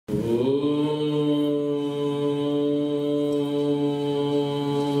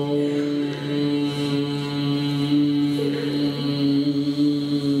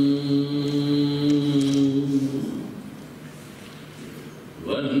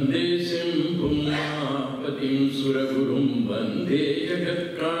Vande Simpum Mahapatim Suragurum Vande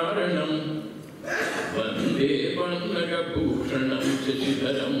Jagatkaranam Vande Pannagabhushanam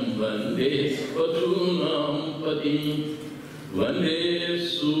Shashidaram Vande Vasunam Patim Vande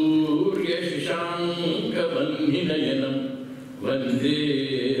Surya Shishanka Vanhinayanam Vande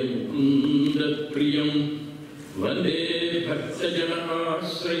Mukunda Priyam Vande Bhaktajana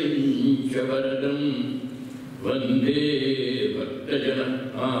Asrayam Chavaradam Vande Bhaktajana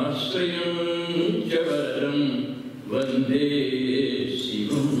Asrayam Chavaradam Vande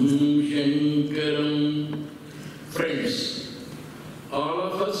Shivam Shankaram. Friends, all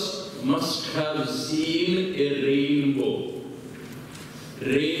of us must have seen a rainbow.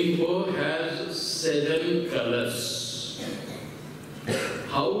 Rainbow has 7 colors.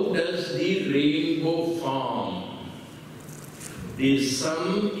 How does the rainbow form? The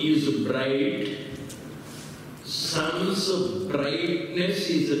sun is bright. Sun's brightness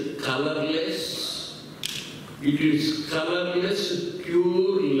is colorless. It is colorless,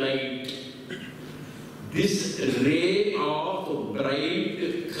 pure light. This ray of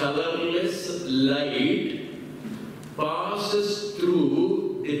bright, colorless light passes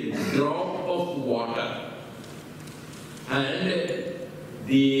through a drop of water, and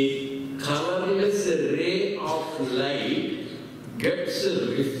the colorless ray of light gets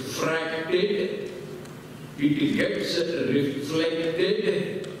refracted, it gets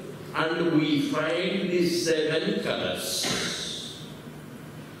reflected, and we find the 7 colors.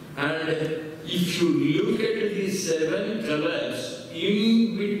 And if you look at the 7 colors,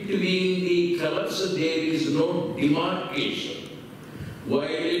 in between the colors there is no demarcation.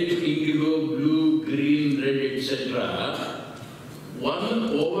 Violet, indigo, blue, green, red, etc. One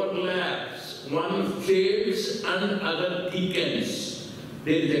overlaps, one fades and other thickens.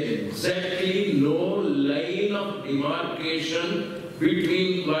 There is exactly no line of demarcation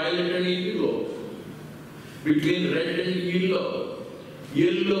between violet and indigo, between red and yellow.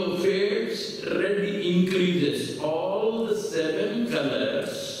 Yellow fades, red increases. All the 7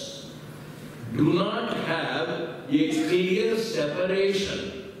 colors do not have a clear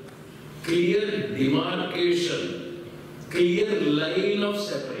separation, clear demarcation, clear line of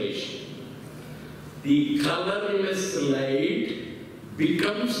separation. The colorless light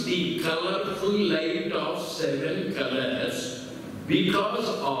becomes the colorful light of 7 colors because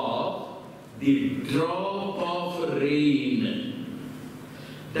of the drop of rain.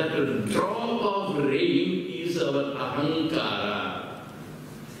 That drop of rain is our ahankara.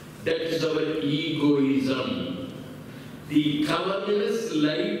 That is our egoism. The colorless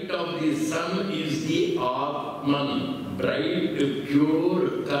light of the sun is the Atman, bright,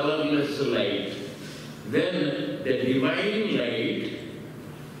 pure, colorless light. Then the divine light,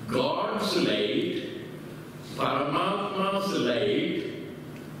 God's light, Paramatma's light,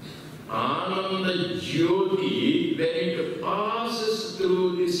 Ananda Jyoti, when it passes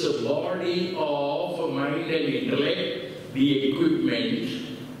through this body of mind and intellect, the equipment,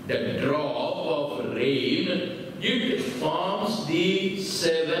 the drop of rain, it forms the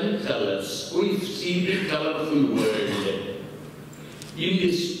 7 colors. We see the colorful world. In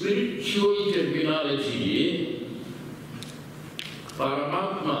the spiritual terminology,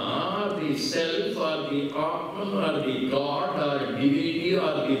 Paramatma, the self or the Atman or the God or divinity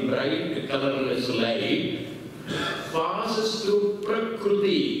or the bright colorless light passes through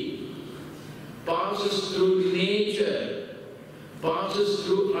Prakriti, passes through nature, passes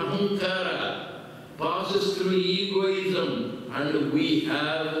through Ahankara, passes through egoism, and we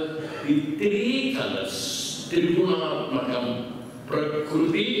have the 3 colors, Tribunatmakam.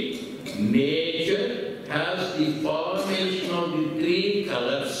 Prakriti, nature, has the formation of the 3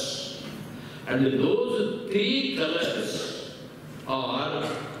 colors. And those 3 colors are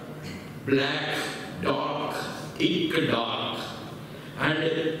black, dark, thick dark, and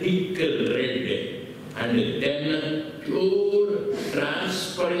thick red, and then pure,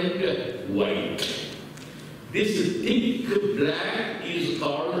 transparent white. This thick black is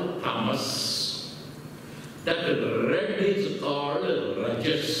called tamas. That red is called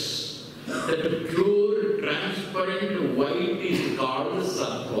rajas. That pure, transparent white is called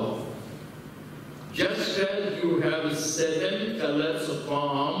sattva. Just as you have 7 colors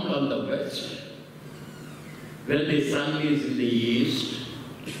formed on the west, when the sun is in the east,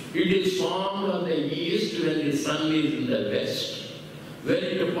 it is formed on the east when the sun is in the west. When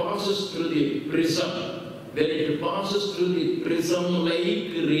it passes through the prism, when it passes through the prism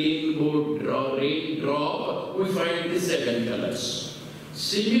like raindrop, we find the 7 colors.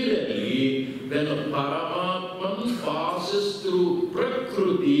 Similarly, when Paramatman passes through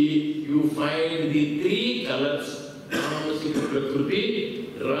Prakriti, you find the 3 colors,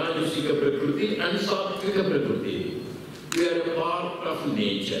 Prakriti, Rajasika Prakriti and Sattvika Prakriti. We are a part of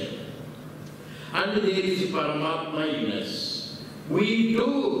nature. And there is Paramatma in us. We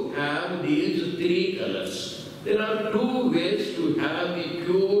do have these three colors. There are two ways to have the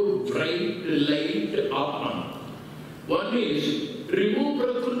pure, bright, light Atman. One is remove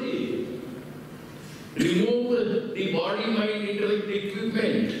Prakriti. Remove the body, mind, intellect,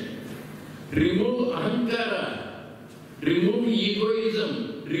 equipment. Remove Ahankara. Remove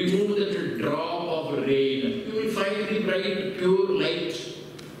egoism. Remove that drop of rain. You will find the bright, pure light.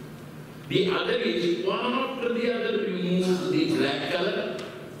 The other is one after the other remove the black color,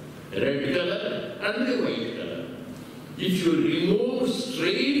 red color, and the white color. If you remove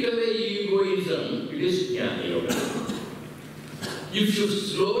straight away egoism, it is Jnana Yoga. If you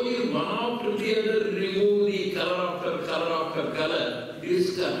slowly one after the other remove the color after color after color, it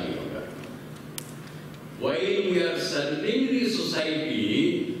is Karma Yoga. While we are serving the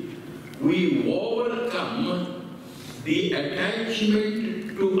society, we overcome the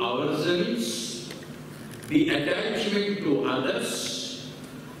attachment to ourselves, the attachment to others,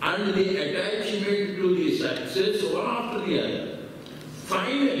 and the attachment to the success one after the other.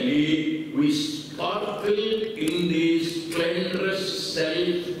 Finally, we sparkle in the splendorous,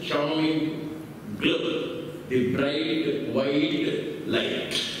 self-charming glow, the bright white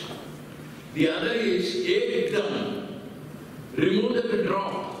light. The other is ekdam. Remove the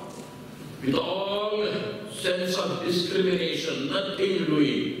drop with all sense of discrimination, nothing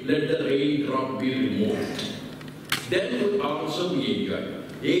doing. Let the raindrop be removed. Then we also be enjoyed.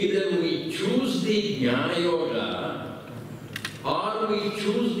 Either we choose the Jnana Yoga or we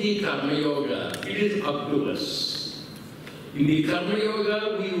choose the Karma Yoga. It is up to us. In the Karma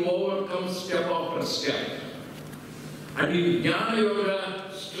Yoga, we overcome step after step. And in Jnana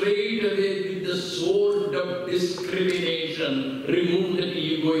Yoga, straight away with the sword of discrimination, remove that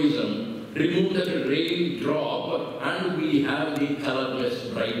egoism, remove that raindrop, and we have the colorless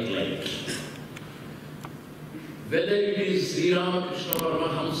bright light. Whether it is Sri Ramakrishna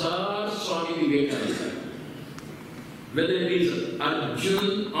Paramahamsa or Swami Vivekananda, whether it is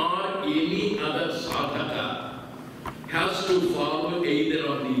Arjun or any other sadhaka, has to follow either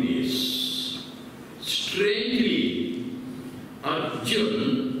of the ways. Strangely,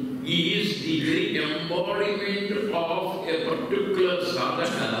 Arjun is the very embodiment of a particular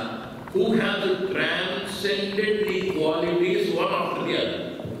sadhaka who has transcended the qualities one after the other.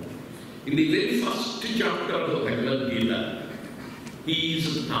 In the very first chapter of the Bhagavad Gita, he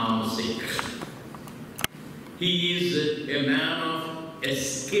is tamasic. He is a man of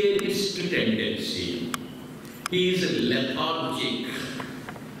escapist tendency. He is lethargic.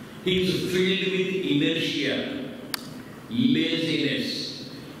 He is filled with inertia,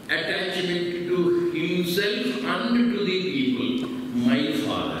 laziness, attachment to himself and to the people. My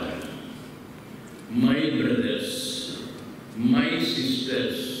father, my brothers, my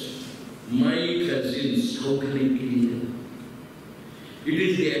sisters, my cousins, how can I kill them? It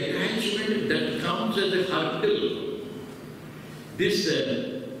is the attachment that comes as a hurdle. This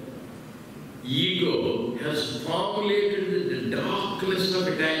ego has formulated the darkness of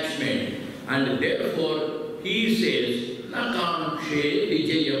attachment, and therefore he says, Nakanshe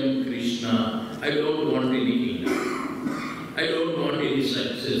Vijayam Krishna. I don't want any kingdom. I don't want any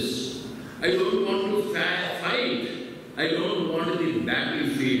success. I don't want to fight. I don't want the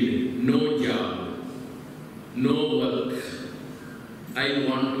battlefield. No job. No work. I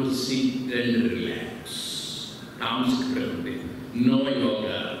want to sit and relax. Tamasic Prakriti. No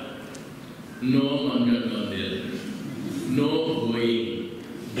yoga. No Mangal Mandir. No going.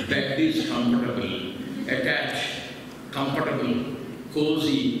 Bed is comfortable. Attached. Comfortable.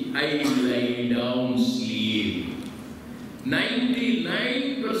 Cozy. I lie down, sleep.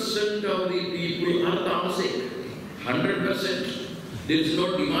 99% of the people are tamasic. 100%. There is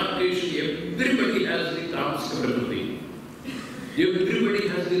no demarcation. Everybody has the tamasic Prakriti. Everybody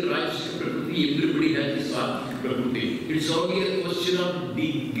has the Rajasic Prakriti. Everybody has the Sattvic Prakriti. It's only a question of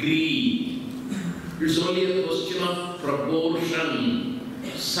degree. It's only a question of proportion.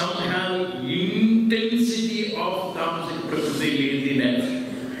 Some have intensity of tamasic Prakriti, laziness.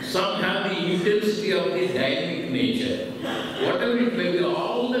 Some have the intensity of the dynamic nature. Whatever it may be,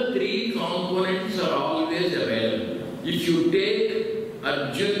 all the three components are always available. If you take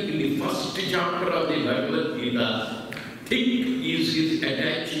Arjun in the first chapter of the Bhagavad Gita, thick is his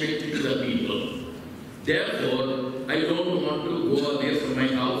attachment to the people. Therefore, I don't want to go away from my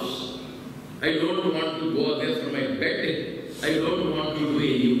house. I don't want to go away from my bed. I don't want to do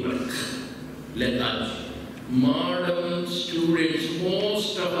any work. Lethargy. Modern students,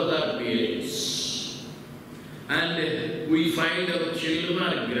 most of other parents, And we find our children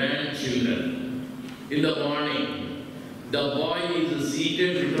or grandchildren. In the morning, the boy is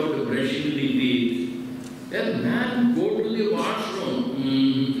seated without brushing the teeth. Then man, go to the washroom.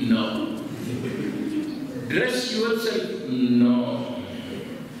 No. Dress yourself. No.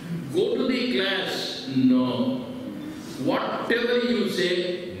 Go to the class. No. Whatever you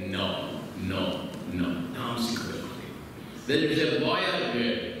say, no, no, no. There is a boy or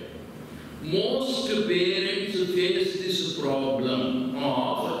girl. Most parents face this problem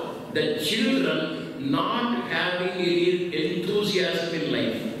of the children not having any enthusiasm in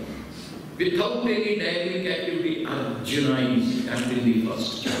life. Without any dynamic activity, Arjuna is in the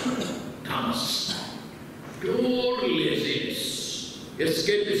first chapter. Thomas. Pure laziness.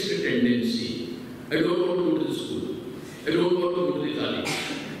 Escapist tendency. I don't want to go to the school. I don't want to go to the college.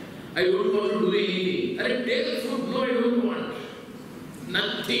 I don't want to do anything. I take food. No, I don't want.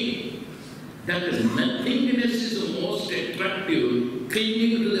 Nothing. That nothingness is the most attractive,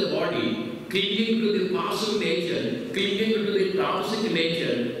 clinging to the body, clinging to the passive nature, clinging to the toxic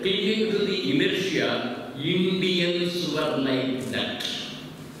nature, clinging to the inertia. Indians were like that.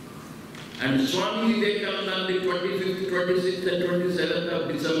 And Swami Vivekananda on the 25th, 26th and 27th of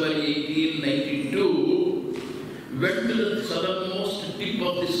December 1892 went to the southernmost tip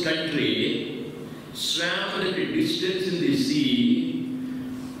of this country, swam at a distance in the sea,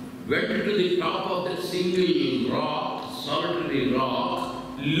 went to the top of the single rock, solitary rock,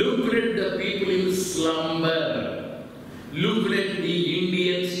 looked at the people in slumber, looked at the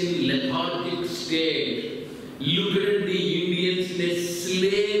Indians in lethargic state, looked at the Indians in a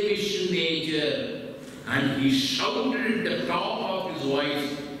slavish nature, and he shouted at the top of his voice,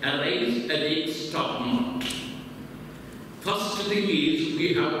 "Arise, awake, stop not." First thing is, we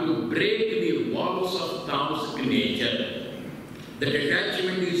have to break the walls of tamasic nature. The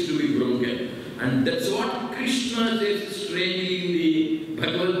detachment is to be broken. And that's what Krishna says strangely in the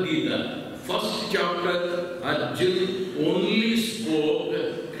Bhagavad Gita. First chapter, Arjuna only spoke,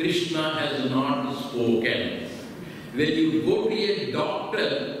 Krishna has not spoken. When you go to a doctor,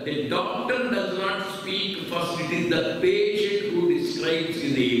 the doctor does not speak first, it is the patient who describes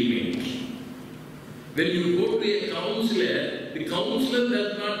his ailment. When you go to a counselor, the counselor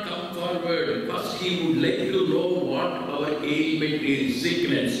does not come forward. First, he would like to know what our ailment is,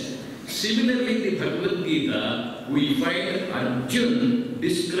 sickness. Similarly, in the Bhagavad Gita, we find Arjuna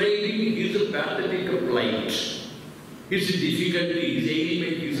describing his pathetic plight, his difficulty, his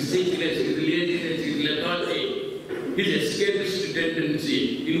ailment, his sickness, his laziness, his lethargy, his escapist tendency.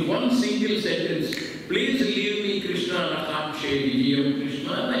 In one single sentence, please leave me, Krishna, Nakakshe Vijayam,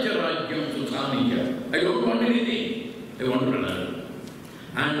 Krishna, Nacharagyam Sukhanika. I don't want anything. I want another.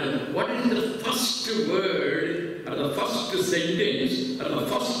 And what is the first word, or the first sentence, or the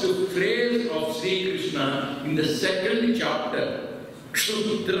first phrase of Sri Krishna in the second chapter?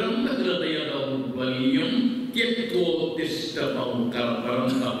 Kshudram hridayam valyam tyaktotishtam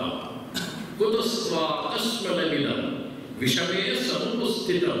karparantava kutasva tasmanamidam vishame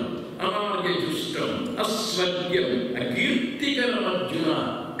samupasthitam anargyajustam asvadyam akirtikaram Arjuna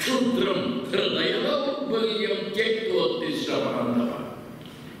kshudram hridayam valyam tyaktotishtam karparantava.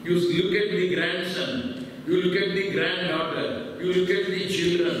 You look at the grandson, you look at the granddaughter, you look at the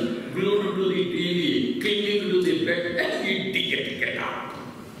children, glued to the TV, clinging to the bed, and we get up.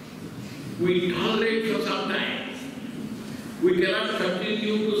 We tolerate for some time. We cannot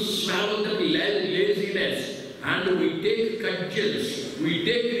continue to swallow that laziness, and we take cudgels, we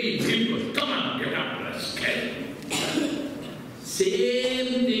take the whip. Come on, get up, rascal.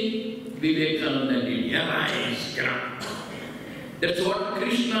 Same thing Vivekananda did. Arise, get up. That's what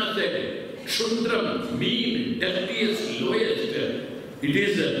Krishna said. Shudram, mean, dirtiest, lowest. It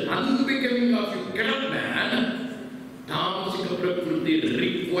is unbecoming of you. Get up, man. Tamasika prakriti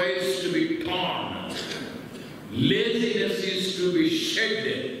requires to be torn. Laziness is to be shed.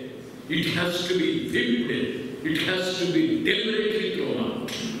 It has to be whipped. It has to be deliberately thrown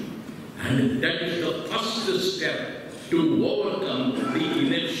out. And that is the first step to overcome the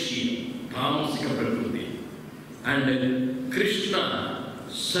inertia. Tamasika prakriti. And Krishna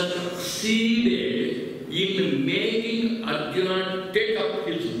succeeded in making Arjuna take up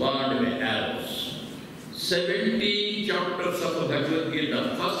his bow and arrows. 17 chapters of Bhagavad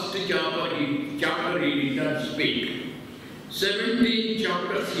Gita, first chapter he did not speak. 17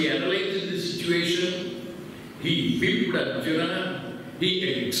 chapters he analyzed the situation, he whipped Arjuna, he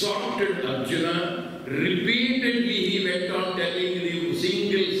exhorted Arjuna, repeatedly he went on telling the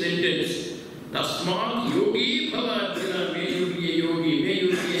single sentence, Tasmat yogi bhava Arjuna, may you be a yogi, may you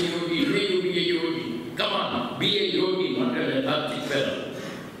be a yogi, may you be a yogi. Come on, be a yogi, not a lethargic fellow.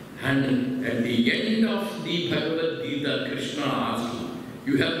 And At the end of the Bhagavad Gita, Krishna asked,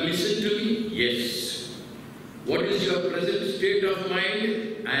 you have listened to me? Yes. What is your present state of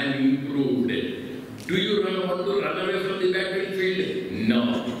mind? I am improved. Do you want to run away from the battlefield? No.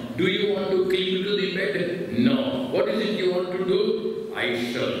 Do you want to cling to the bed? No. What is it you want to do?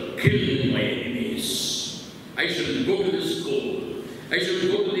 I shall kill my enemies. I shall go to the school. I shall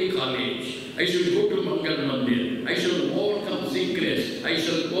go to the college. I shall go to Mangal Mandir. I shall overcome sickness. I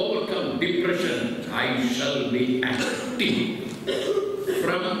shall overcome depression. I shall be active.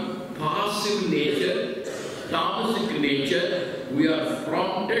 From passive nature, tamasic nature, we are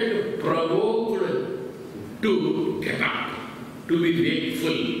prompted, provoked to get up, to be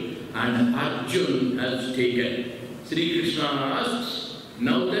wakeful. And Arjun has taken. Sri Krishna asks,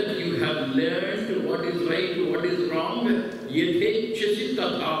 now that you have learned what is right, what is wrong, yethechasi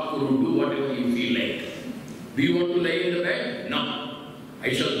tatha kuru, do whatever you feel like. Do you want to lay in the bed? No.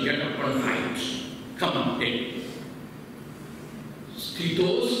 I shall get up and fight. Come on, take.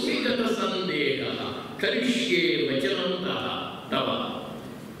 Sthitosmi gata sandeha karishye vachanantaha tava.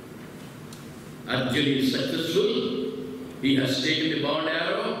 Arjun is successful. He has taken the bow and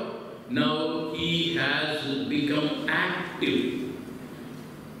arrow. Now he has become active.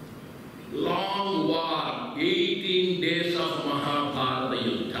 Long war, 18 days of Mahabharata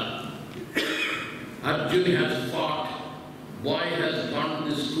Yuddha. Arjuna has fought. Boy has gone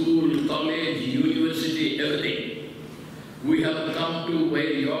to the school, college, university, everything. We have come to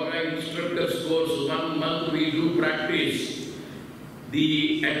where yoga instructors course, 1 month we do practice.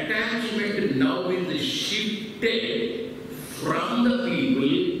 The attachment now is shifted from the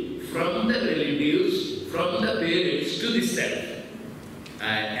people, from the relatives, from the parents to the self.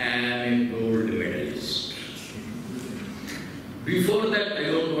 I am a gold medalist. Before that, I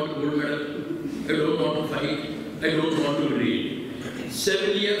don't want gold medal. I don't want to fight. I don't want to read.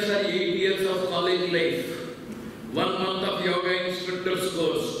 7 years or 8 years of college life. 1 month of yoga instructor's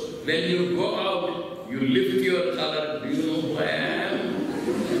course. When you go out, you lift your color. Do you know who I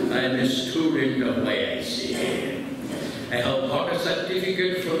am? I am a student of S-VYASA. I have got a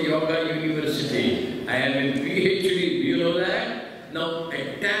certificate from Yoga University. I am a PhD. Do you know that? Now,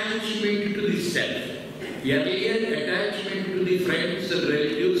 attachment to the self. Earlier, attachment to the friends,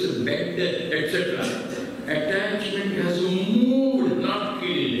 relatives, bed, etc. Attachment has moved, not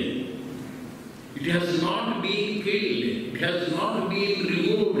killed. It has not been killed. It has not been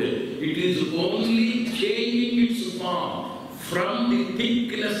removed. It is only changing its form from the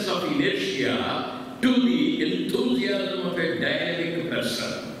thickness of inertia to the enthusiasm of a dynamic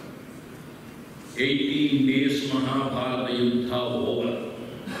person. 18 days Mahabharata Yuddha over.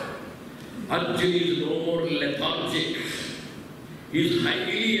 Arjuna is no more lethargic. He is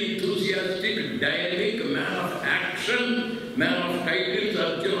highly enthusiastic, dynamic, man of action, man of titles.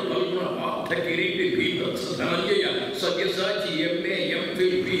 Arjuna, Kalpana, Partha, Kiriti, Bhivatsa, Dhananjaya, Sabyasachi, MA,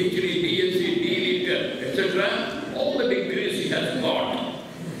 MPhil, PhD, DSc, D.Litt, etc. All the degrees he has got.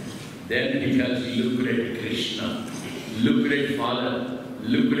 Then he has looked at Krishna, looked at father,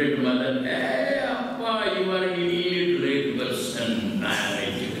 looked at mother. Hey, Appa, you are an illiterate person. I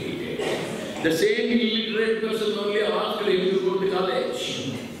am educated. The same illiterate person only asked him to go to college.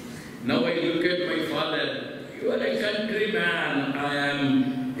 Now I look at my father. You are a countryman. I am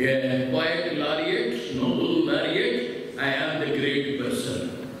a poet laureate, Nobel laureate. I am the great person.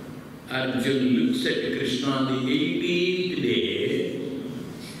 Arjuna looks at Krishna on the 18th day.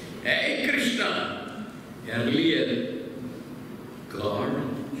 Hey Krishna, earlier, God,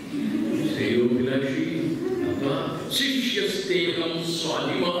 Seyogilashi, Appa, Sishyasteham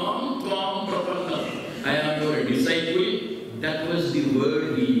Swadimam Tvam Prapannam. I am your disciple. That was the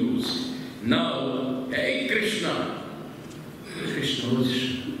word he used. Now, hey Krishna, Krishna was,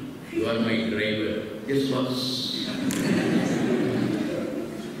 you are my driver. Yes, boss.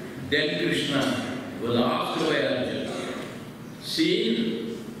 Then Krishna was asked by Arjuna, see,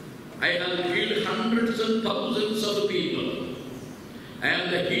 I have killed hundreds and thousands of people. I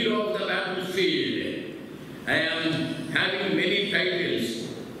am the hero of the battlefield. I am having many titles.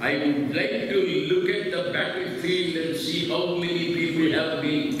 I would like to look at the battlefield and see how many people have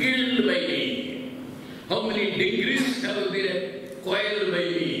been killed by me. How many degrees have been acquired by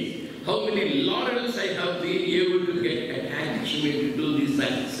me. How many laurels I have been able to get. Attachment to the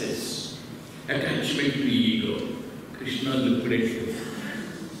success. Attachment to ego. Krishna looked at him.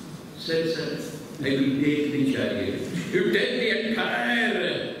 Said, sir, I will take the chariot. You take the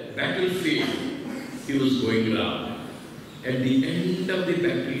entire battlefield. He was going around. At the end of the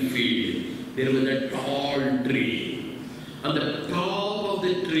battlefield, there was a tall tree. On the top of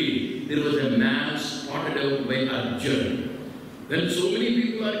the tree, there was a man spotted out by Arjuna. When so many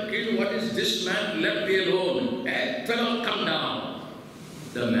people are killed, what is this man left alone? Hey, fellow, come down.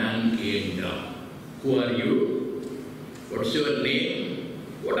 The man came down. Who are you? What's your name?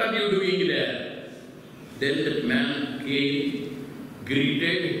 What are you doing there? Then the man came,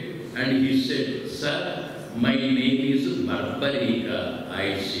 greeted, and he said, Sir, my name is Barbarika,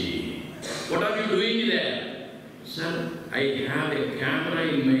 I see. What are you doing there? Sir, I have a camera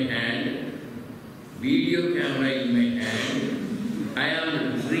in my hand, video camera in my hand. I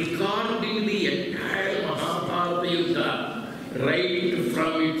am recording the entire Mahabharata Yuddha, right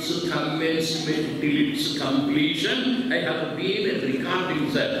from its commencement till its completion. I have been recording,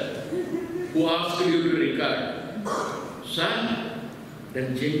 sir. Who asked you to record? Sir,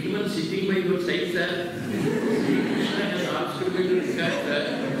 that gentleman sitting by your side, sir. Krishna has asked me to record, sir.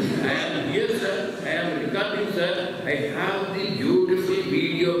 I am here, sir. I am recording, sir. I have the beautiful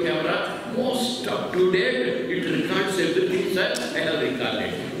video camera, most up to date. It records everything, sir. I have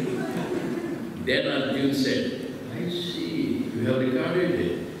recorded. Then Arjun said, I see, you have recorded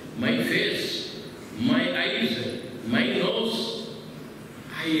it. My face, my eyes, my nose.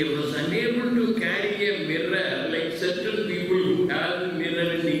 I was unable to carry a mirror like certain people who have a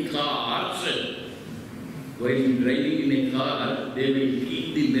mirror in the cars. While driving in a car, they will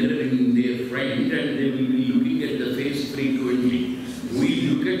keep the mirror in their front and they will be looking at the face frequently. We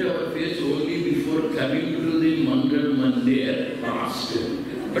look at our face only before coming to the Mangal Mandir past.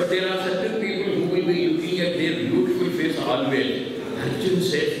 But there are certain people who will be looking at their beautiful face always. Arjun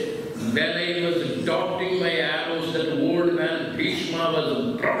said, when I was adopting my arrows, that old man Bhishma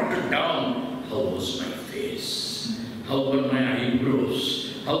was brought down. How was my face? How were my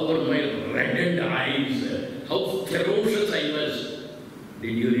eyebrows? How were my reddened eyes? How ferocious I was.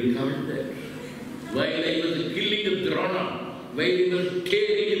 Did you recall that? While I was killing Drona, while I was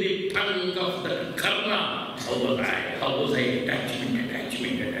tearing the tongue of the Karna, how was I? How was I? Attachment.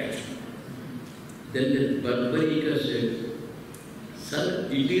 Then the Barbarika said, Sir,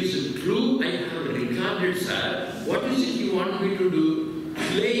 it is true I have recorded, sir. What is it you want me to do?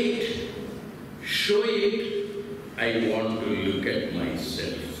 Play it, show it. I want to look at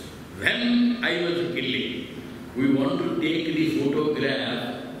myself. When I was killing, we want to take the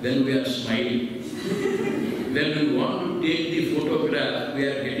photograph when we are smiling. When we want to take the photograph, we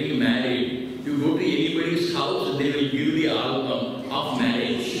are getting married. You go to anybody's house, they will give the album of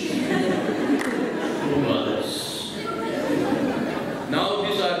marriage. Who others? Now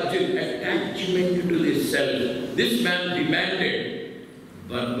this Arjun, attachment to the self. This man demanded.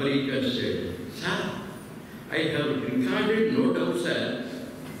 Barbarika said, Sir, I have recorded, no doubt, sir.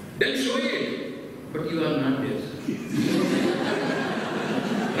 Then show it. But you are not there, sir.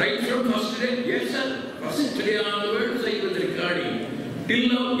 Right from first day? Yes, sir. First day onwards, I was recording. Till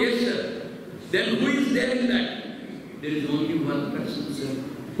now, yes, sir. Then who is there in that? There is only one person, sir.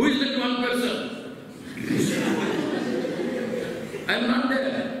 Who is that one person? I am not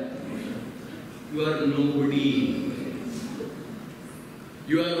there. You are nobody.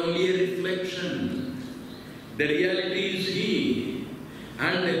 You are only a reflection. The reality is He.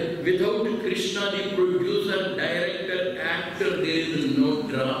 And without Krishna, the producer, director, actor, there is no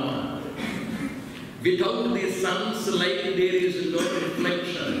drama. Without the sun's light, there is no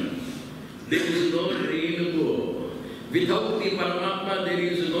reflection. There is no rainbow. Without the Paramatma, there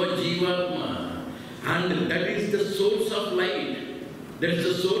is no Jivatma. And that is the source of light. That is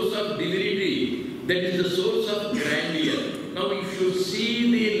the source of divinity. That is the source of grandeur. Now if you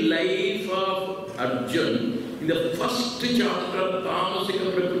see the life of Arjun, in the first chapter of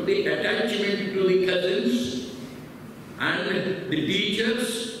Tamasika Prakriti, attachment to the cousins and the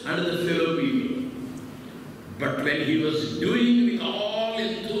teachers and the fellow people. But when he was doing with all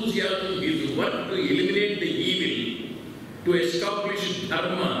enthusiasm his work to eliminate the evil, to establish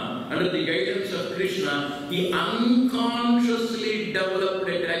dharma under the guidance of Krishna, he unconsciously developed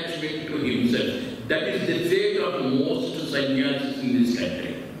attachment to himself. That is the fate of most sannyasis in this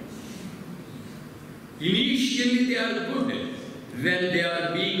country. Initially they are good when they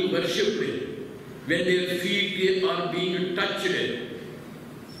are being worshipped, when their feet are being touched.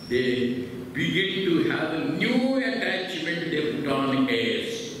 They begin to have a new attachment they put on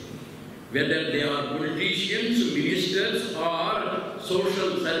airs. Whether they are politicians, ministers, or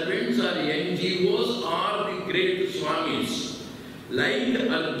social servants, or NGOs, or the great Swamis. Like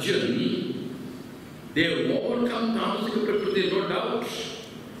Arjun, they overcome Tamasika Prakriti, no doubt.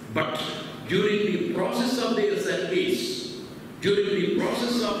 But during the process of their service, during the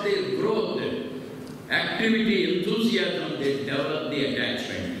process of their growth, activity, enthusiasm, they develop the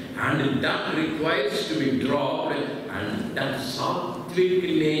attachment. And that requires to be dropped, and that sattvic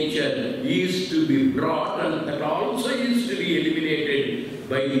nature is to be brought, and that also is to be eliminated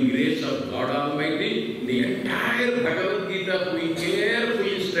by the grace of God Almighty. The entire Bhagavad Gita we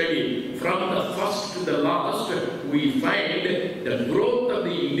carefully study, from the first to the last, we find the growth of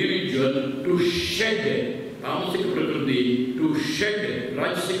the individual to shed tamasic prakriti, to shed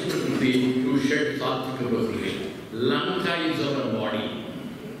rajasic prakriti, to shed sattvic prakriti. Lanka is our body.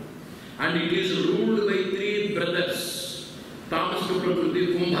 And it is ruled by three brothers. Tamasic prakriti,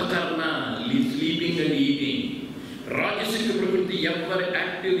 Kumbhakarna, sleeping and eating. Rajasic prakriti, ever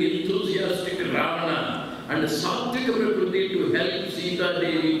active, enthusiastic Ravana. And Sattvic prakriti to help Sita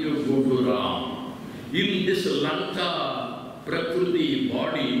Devi to go to Ram. In this Lanka prakriti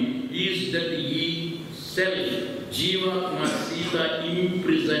body is that he self, Jivatma, Sita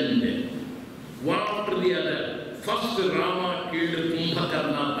imprisoned. One after the other. First Rama killed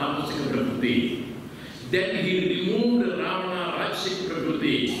Kumbhakarna, tamasic prakriti. Then he removed Ravana, rajasic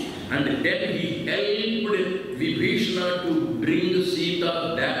prakriti. And then he helped Vibhishana to bring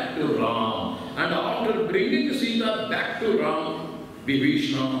Sita back to Ram. And after bringing Sita back to Ram,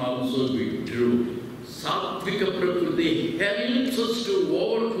 Vibhishana also withdrew. Sattvika prakriti helps us to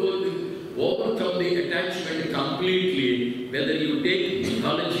overcome the attachment completely. Whether you take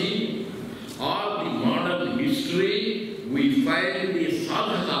mythology or the modern history, we find the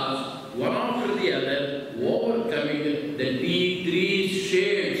sadhakas, one after the other, overcoming the three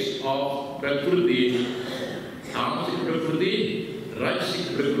shades of prakriti: tamasic prakriti,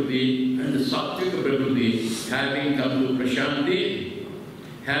 rajasic prakriti, and sattvika prakriti, having come to Prashanti,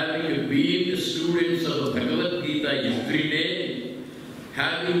 having been students of Bhagavad Gita every day,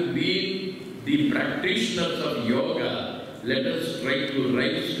 having been the practitioners of yoga. Let us try to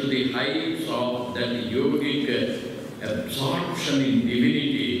rise to the heights of that yogic absorption in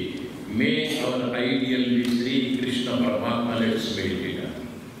divinity